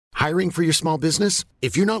Hiring for your small business?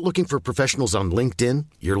 If you're not looking for professionals on LinkedIn,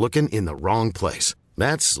 you're looking in the wrong place.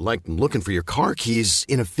 That's like looking for your car keys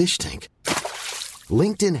in a fish tank.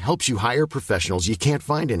 LinkedIn helps you hire professionals you can't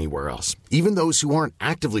find anywhere else, even those who aren't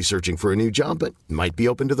actively searching for a new job but might be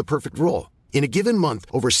open to the perfect role. In a given month,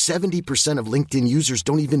 over 70% of LinkedIn users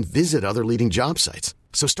don't even visit other leading job sites.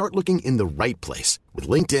 So start looking in the right place. With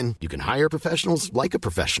LinkedIn, you can hire professionals like a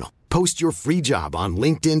professional. Post your free job on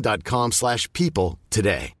linkedin.com/people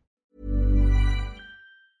today.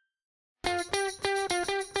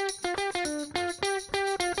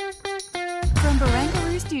 From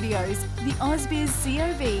Barangaroo Studios, the AusBiz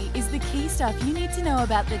COB is the key stuff you need to know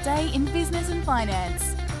about the day in business and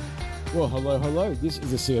finance. Well, hello. This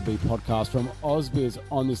is the COB podcast from AusBiz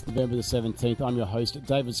on this November the 17th. I'm your host,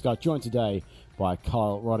 David Scott, joined today by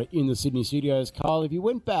Kyle Rodder in the Sydney studios. Kyle, if you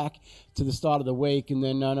went back to the start of the week and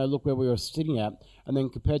then look where we were sitting at, and then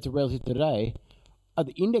compared to relative today, at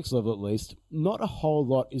the index level at least, not a whole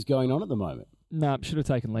lot is going on at the moment. No, should have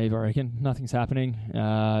taken leave, I reckon. Nothing's happening.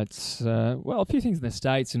 It's a few things in the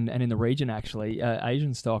States and in the region, actually.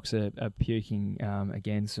 Asian stocks are puking,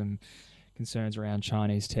 again, some concerns around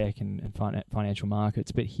Chinese tech and financial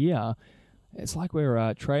markets. But here, it's like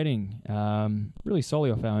we're trading really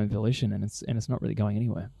solely off our own volition, and it's not really going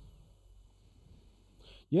anywhere.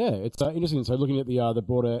 Yeah, it's interesting. So looking at the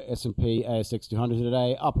broader S&P ASX 200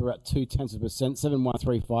 today, up about 0.2%,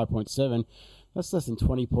 7135.7. That's less than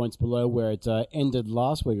 20 points below where it ended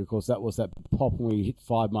last week. Of course, that was that pop when we hit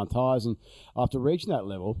 5-month highs. And after reaching that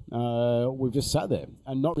level, we've just sat there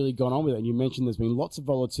and not really gone on with it. And you mentioned there's been lots of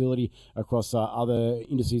volatility across other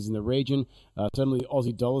indices in the region. Certainly, the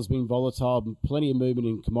Aussie dollar's been volatile, plenty of movement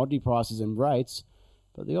in commodity prices and rates.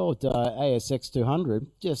 But the old ASX 200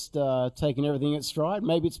 just taking everything at stride.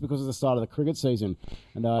 Maybe it's because of the start of the cricket season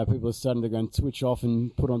and people are starting to go and switch off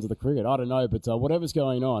and put onto the cricket. I don't know, but whatever's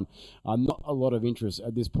going on, not a lot of interest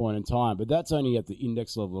at this point in time. But that's only at the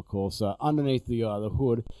index level, of course. Underneath the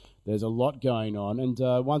hood, there's a lot going on. And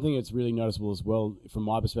one thing that's really noticeable as well, from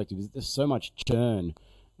my perspective, is there's so much churn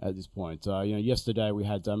at this point. Yesterday we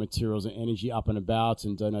had materials and energy up and about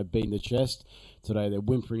and beating the chest. Today they're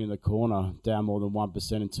whimpering in the corner, down more than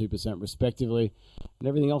 1% and 2% respectively, and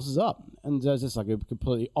everything else is up. And it's just like a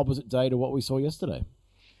completely opposite day to what we saw yesterday.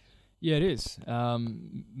 Yeah, it is.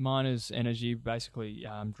 Miners, energy, basically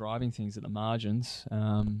driving things at the margins.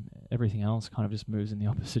 Everything else kind of just moves in the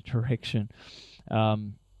opposite direction.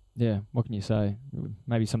 What can you say?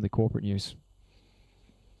 Maybe some of the corporate news.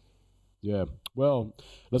 Yeah, well,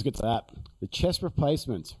 let's get to that. The chess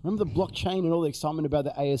replacement. Remember the blockchain and all the excitement about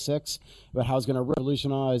the ASX, about how it's going to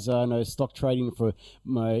revolutionize stock trading for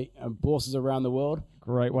my bourses around the world?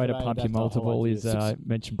 Great way to pump your multiple is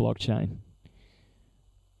mention blockchain.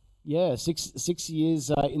 Yeah, six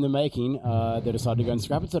years in the making. They decided to go and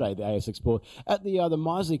scrap it today, the ASX board, at the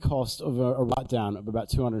miserly cost of a write-down of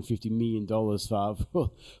about $250 million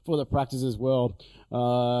for the practice as well.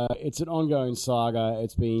 It's an ongoing saga.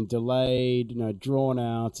 It's been delayed, drawn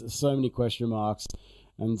out, so many question marks.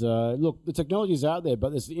 And look, the technology is out there,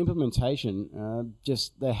 but there's the implementation.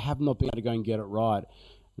 They have not been able to go and get it right.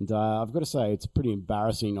 And I've got to say, it's pretty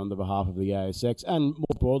embarrassing on the behalf of the ASX and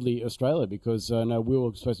more broadly Australia, because we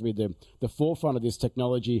were supposed to be the forefront of this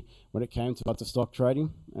technology when it came to stock trading.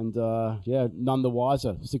 And none the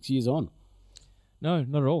wiser 6 years on. No,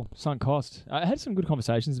 not at all. Sunk cost. I had some good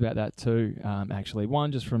conversations about that too, actually.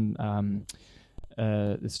 One just from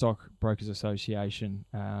the Stock Brokers Association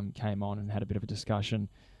came on and had a bit of a discussion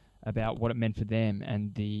about what it meant for them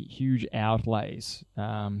and the huge outlays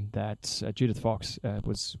that Judith Fox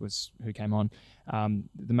was who came on.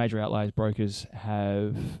 The major outlays brokers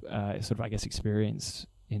have experienced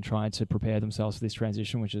in trying to prepare themselves for this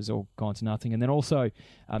transition, which has all gone to nothing. And then also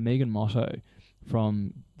Megan Motto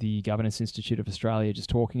from the Governance Institute of Australia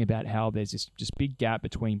just talking about how there's this just big gap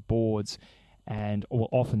between boards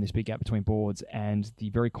often this big gap between boards and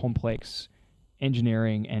the very complex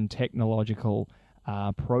engineering and technological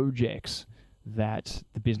projects that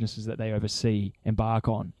the businesses that they oversee embark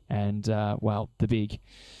on. And, the big,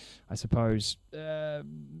 I suppose,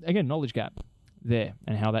 again, knowledge gap there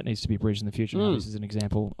and how that needs to be bridged in the future. Now, this is an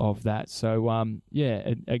example of that. So,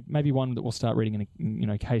 maybe one that we'll start reading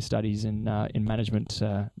in case studies in management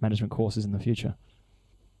courses in the future.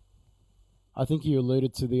 I think you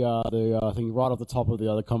alluded to the thing right off the top of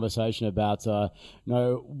the other conversation about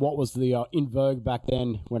what was the in vogue back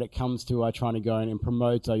then when it comes to trying to go in and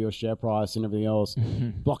promote your share price and everything else,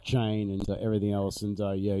 blockchain and everything else. And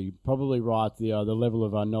you're probably right. The level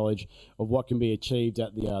of knowledge of what can be achieved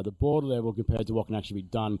at the board level compared to what can actually be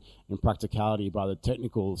done in practicality by the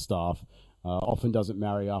technical staff. often doesn't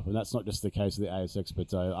marry up, and that's not just the case of the ASX,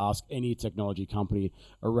 but ask any technology company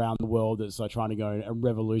around the world that's trying to go and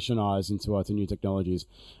revolutionize into new technologies.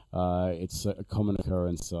 It's a common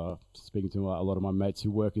occurrence. Speaking to a lot of my mates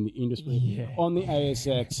who work in the industry on the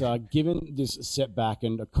ASX, given this setback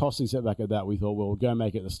and a costly setback at that, we thought, well, we'll go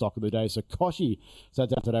make it the stock of the day. So Koshi sat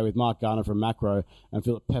down today with Mark Garner from Macro and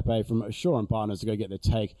Philip Pepe from Shaw and Partners to go get their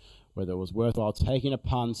take whether it was worthwhile taking a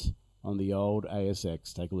punt on the old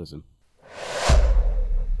ASX. Take a listen.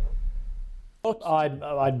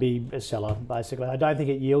 I'd be a seller, basically. I don't think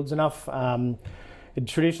it yields enough. It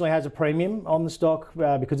traditionally has a premium on the stock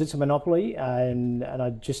because it's a monopoly, and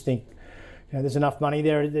I just think there's enough money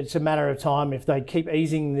there. It's a matter of time if they keep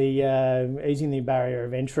easing the barrier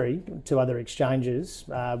of entry to other exchanges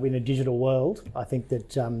in a digital world. I think you're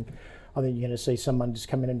going to see someone just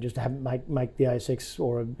come in and just make the ASX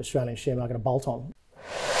or Australian share market a bolt-on.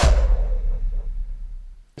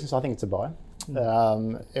 I think it's a buy.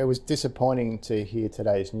 It was disappointing to hear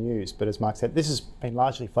today's news, but as Mark said, this has been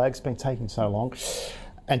largely flagged. It's been taking so long.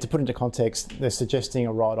 And to put into context, they're suggesting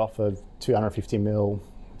a write-off of 250 mil.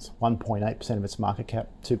 It's 1.8% of its market cap,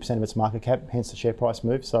 2% of its market cap, hence the share price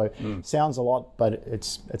move. So sounds a lot, but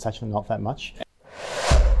it's actually not that much.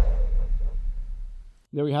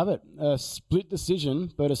 There we have it. A split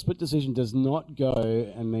decision, but a split decision does not go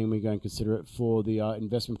and mean we go and consider it for the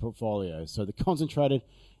investment portfolio. So the concentrated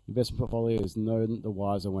investment portfolio is none the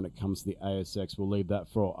wiser when it comes to the ASX. We'll leave that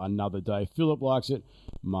for another day. Philip likes it,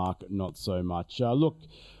 Mark not so much. Look,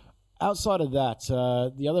 outside of that,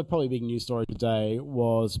 the other probably big news story today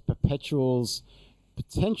was Perpetual's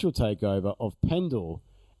potential takeover of Pendle.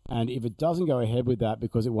 And if it doesn't go ahead with that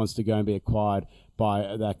because it wants to go and be acquired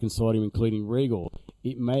by that consortium, including Regal,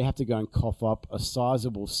 it may have to go and cough up a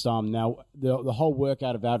sizable sum. Now, the whole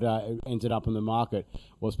workout of how it ended up in the market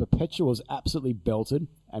was Perpetual was absolutely belted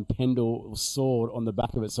and Pendle soared on the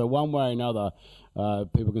back of it. So one way or another,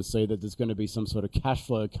 people can see that there's going to be some sort of cash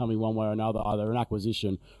flow coming one way or another, either an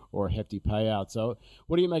acquisition or a hefty payout. So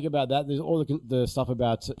what do you make about that? There's all the stuff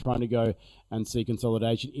about trying to go and see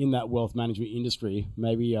consolidation in that wealth management industry.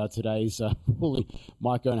 Maybe today's ruling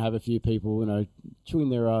might go and have a few people, chewing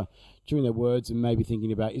their words and maybe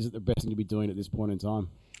thinking about, is it the best thing to be doing at this point in time?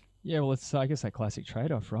 Yeah, well, it's I guess that classic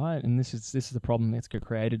trade-off, right? And this is the problem that's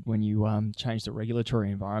created when you change the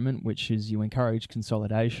regulatory environment, which is you encourage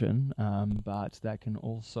consolidation, but that can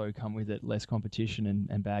also come with it less competition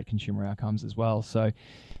and bad consumer outcomes as well. So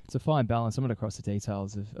it's a fine balance. I'm not across the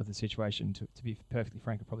details of the situation. To be perfectly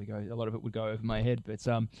frank, a lot of it would go over my head. But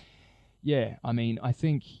I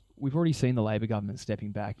think we've already seen the Labor government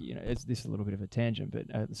stepping back. This is a little bit of a tangent, but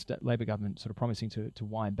the Labor government sort of promising to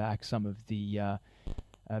wind back some of the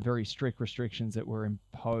very strict restrictions that were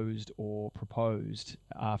imposed or proposed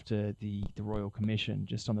after the Royal Commission,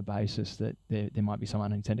 just on the basis that there might be some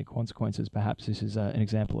unintended consequences. Perhaps this is an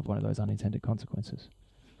example of one of those unintended consequences.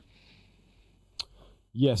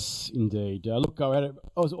 Yes, indeed. Look,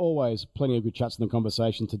 as always, plenty of good chats in the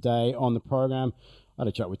conversation today on the program. I had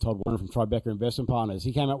a chat with Todd Warren from Tribeca Investment Partners.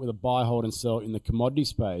 He came up with a buy, hold and sell in the commodity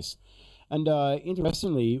space. And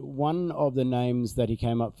interestingly, one of the names that he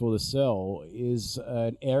came up for the sell is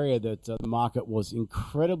an area that the market was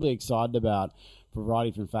incredibly excited about for a variety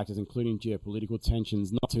of different factors, including geopolitical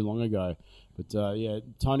tensions not too long ago. But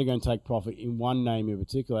time to go and take profit in one name in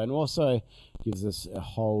particular, and also gives us a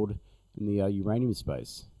hold in the uranium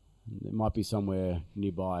space. It might be somewhere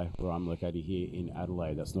nearby where I'm located here in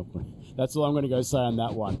Adelaide. That's all I'm going to go say on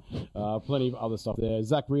that one. Plenty of other stuff there.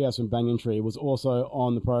 Zach Rios from Banyan Tree was also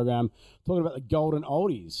on the program talking about the golden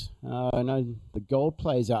oldies. I know the gold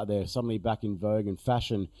plays out there suddenly back in vogue and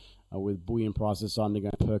fashion with bullion prices starting to go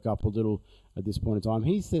and perk up a little at this point in time.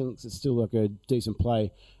 He thinks it's still like a decent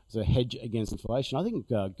play as a hedge against inflation. I think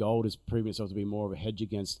gold has proven itself to be more of a hedge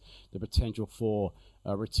against the potential for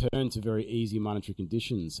return to very easy monetary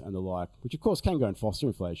conditions and the like, which of course can go and foster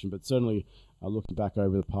inflation, but certainly looking back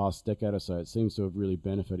over the past decade or so, it seems to have really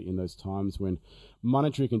benefited in those times when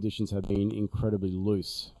monetary conditions have been incredibly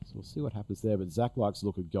loose. So we'll see what happens there, but Zach likes to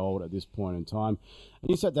look at gold at this point in time. And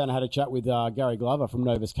he sat down and had a chat with Gary Glover from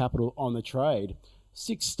Novus Capital on the trade.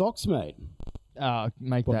 6 stocks, mate.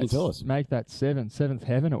 Make that seventh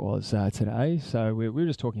heaven it was today. So we were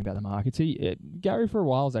just talking about the markets. Gary for a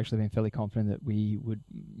while has actually been fairly confident that we would,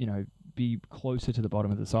 be closer to the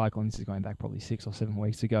bottom of the cycle. And this is going back probably 6 or 7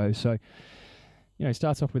 weeks ago. So,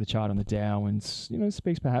 starts off with a chart on the Dow and,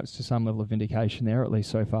 speaks perhaps to some level of vindication there, at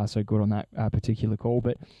least so far so good on that particular call.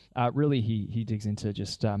 But really he digs into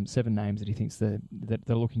just 7 names that he thinks that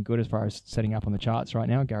they're looking good as far as setting up on the charts right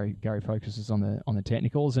now. Gary focuses on the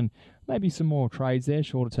technicals and maybe some more trades there,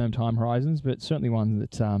 shorter term time horizons, but certainly one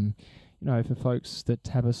that for folks that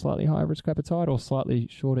have a slightly higher risk appetite or slightly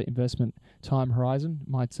shorter investment time horizon,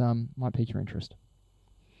 might pique your interest.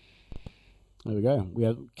 There we go. We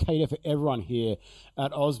have cater for everyone here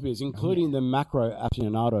at Ausbiz, including the macro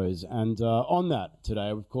aficionados. And on that today,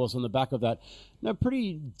 of course, on the back of that,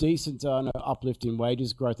 pretty decent uplift in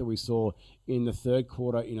wages growth that we saw in the third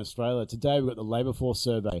quarter in Australia. Today, we've got the labour force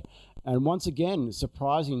survey. And once again,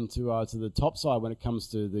 surprising to the top side when it comes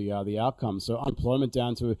to the outcomes. So unemployment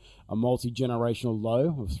down to a multi-generational low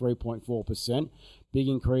of 3.4%. Big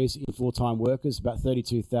increase in full-time workers, about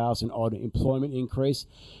 32,000 odd employment increase.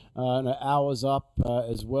 Hours up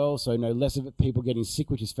as well, so less of it people getting sick,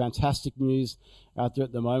 which is fantastic news out there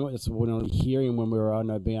at the moment. That's what we're hearing when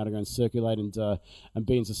we're being able to go and circulate and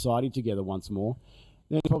be in society together once more.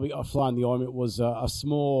 Then probably flying the ointment was a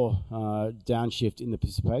small downshift in the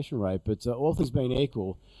participation rate, but all things being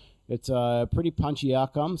equal, it's a pretty punchy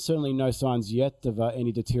outcome. Certainly no signs yet of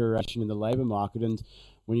any deterioration in the labour market, and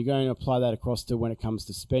when you're going to apply that across to when it comes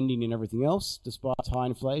to spending and everything else, despite high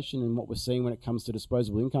inflation and what we're seeing when it comes to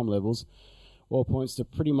disposable income levels, all points to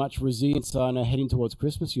pretty much resilience heading towards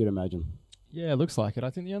Christmas, you'd imagine. Yeah, it looks like it.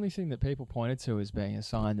 I think the only thing that people pointed to as being a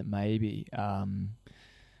sign that maybe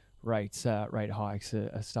rate hikes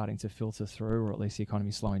are starting to filter through, or at least the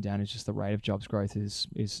economy slowing down, is just the rate of jobs growth is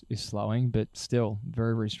slowing, but still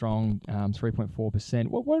very, very strong, 3.4%.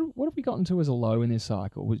 What have we gotten to as a low in this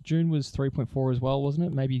cycle? June was 3.4 as well, wasn't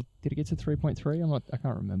it? Maybe did it get to 3.3? I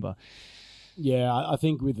can't remember. Yeah, I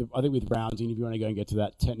think with rounding, if you want to go and get to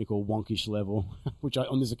that technical wonkish level, which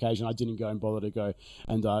on this occasion I didn't go and bother to go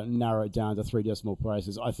and narrow it down to 3 decimal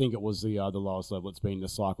places. I think it was the lowest level it's been in the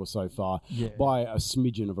cycle so far by a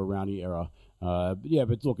smidgen of a rounding error.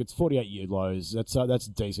 But look, it's 48-year lows. That's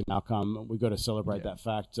a decent outcome. We've got to celebrate that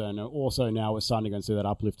fact. And also now we're starting to go and see that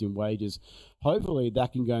uplift in wages. Hopefully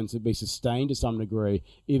that can go and be sustained to some degree,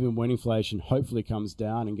 even when inflation hopefully comes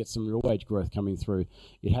down and gets some real wage growth coming through.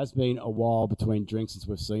 It has been a while between drinks since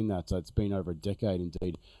we've seen that. So it's been over a decade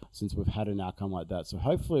indeed since we've had an outcome like that. So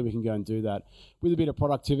hopefully we can go and do that with a bit of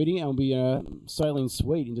productivity, and we'll be sailing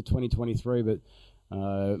sweet into 2023. But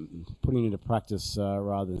putting it into practice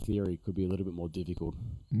rather than theory could be a little bit more difficult.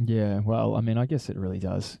 Yeah, well, I mean, I guess it really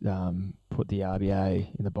does put the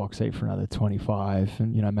RBA in the box seat for another 25,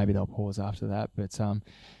 and maybe they'll pause after that. But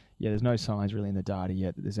there's no signs really in the data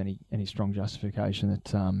yet that there's any strong justification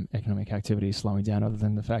that economic activity is slowing down, other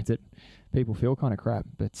than the fact that people feel kind of crap,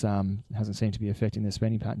 but it hasn't seemed to be affecting their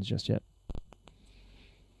spending patterns just yet.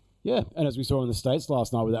 Yeah, and as we saw in the States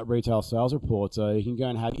last night with that retail sales report, you can go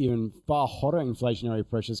and have even far hotter inflationary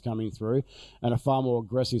pressures coming through and a far more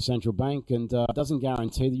aggressive central bank, and it doesn't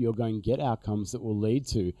guarantee that you're going to get outcomes that will lead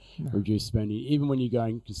to reduced spending, even when you go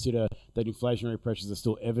and consider that inflationary pressures are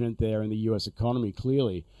still evident there in the US economy,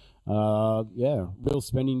 clearly. Real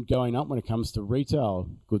spending going up when it comes to retail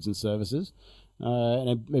goods and services.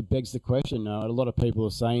 And it begs the question, a lot of people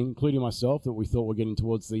are saying, including myself, that we thought we're getting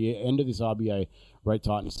towards the end of this RBA rate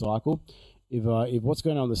tightening cycle. If what's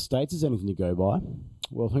going on in the States is anything to go by,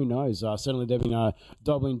 well, who knows? Certainly they've been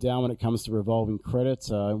doubling down when it comes to revolving credit,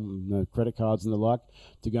 credit cards and the like,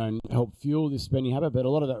 to go and help fuel this spending habit. But a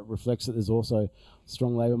lot of that reflects that there's also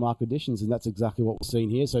strong labour market conditions, and that's exactly what we're seeing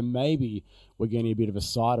here. So maybe we're getting a bit of a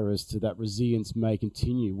cider as to that resilience may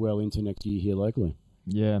continue well into next year here locally.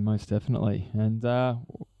 Yeah, most definitely. And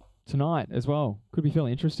tonight as well could be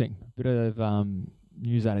fairly interesting. A bit of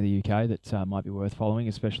news out of the UK that might be worth following,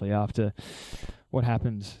 especially after what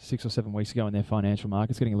happened 6 or 7 weeks ago in their financial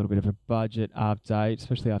markets, getting a little bit of a budget update,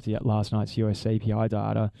 especially after last night's US CPI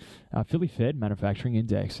data. Philly Fed Manufacturing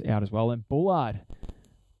Index out as well. And Bullard,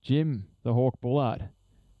 Jim the Hawk Bullard,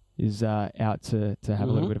 is out to have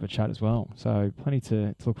a little bit of a chat as well. So plenty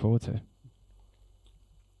to look forward to.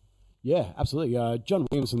 Yeah, absolutely. John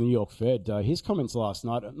Williams from the New York Fed, his comments last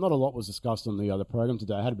night, not a lot was discussed on the program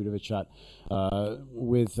today. I had a bit of a chat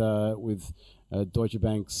with Deutsche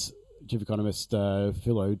Bank's chief economist,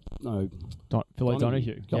 Phil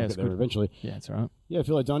O'Donoghue. Yeah, it's there good. Eventually. Yeah, it's all right. Yeah,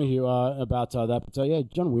 Phil O'Donoghue about that.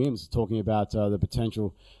 But John Williams talking about the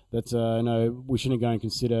potential that we shouldn't go and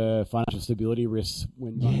consider financial stability risks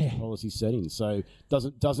when monetary policy settings. So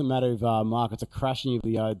doesn't matter if markets are crashing, if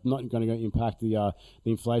they're not going to impact the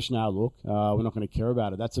inflation outlook. We're not going to care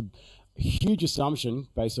about it. That's a huge assumption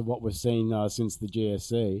based on what we've seen since the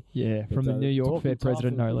GFC. Yeah, from the New York Fed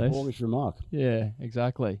president, no less. Hawkish remark. Yeah,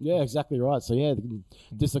 exactly. Yeah, exactly right. So the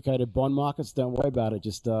dislocated bond markets, don't worry about it.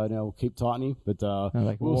 Just we'll keep tightening, but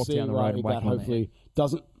we'll see. Down the road and that hopefully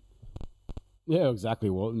doesn't. Yeah, exactly.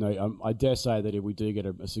 Well, no, I dare say that if we do get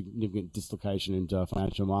a significant dislocation in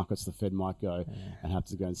financial markets, the Fed might go and have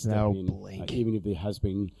to go and step in, even if there has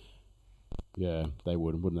been Yeah, they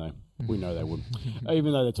would, wouldn't they? We know they would.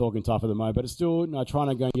 Even though they're talking tough at the moment. But it's still trying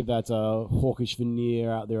to go and give that hawkish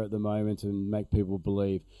veneer out there at the moment and make people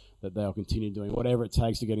believe that they'll continue doing whatever it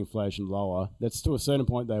takes to get inflation lower. That's to a certain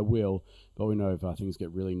point they will, but we know if things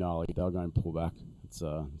get really gnarly, they'll go and pull back. It's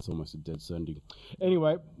almost a dead certainty.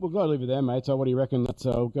 Anyway, we'll go leave it there, mate. So what do you reckon?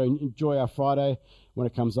 We'll go enjoy our Friday when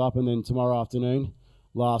it comes up, and then tomorrow afternoon,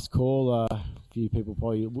 last call. A few people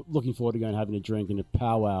probably looking forward to going and having a drink and a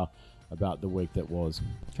powwow about the week that was.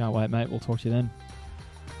 Can't wait, mate. We'll talk to you then.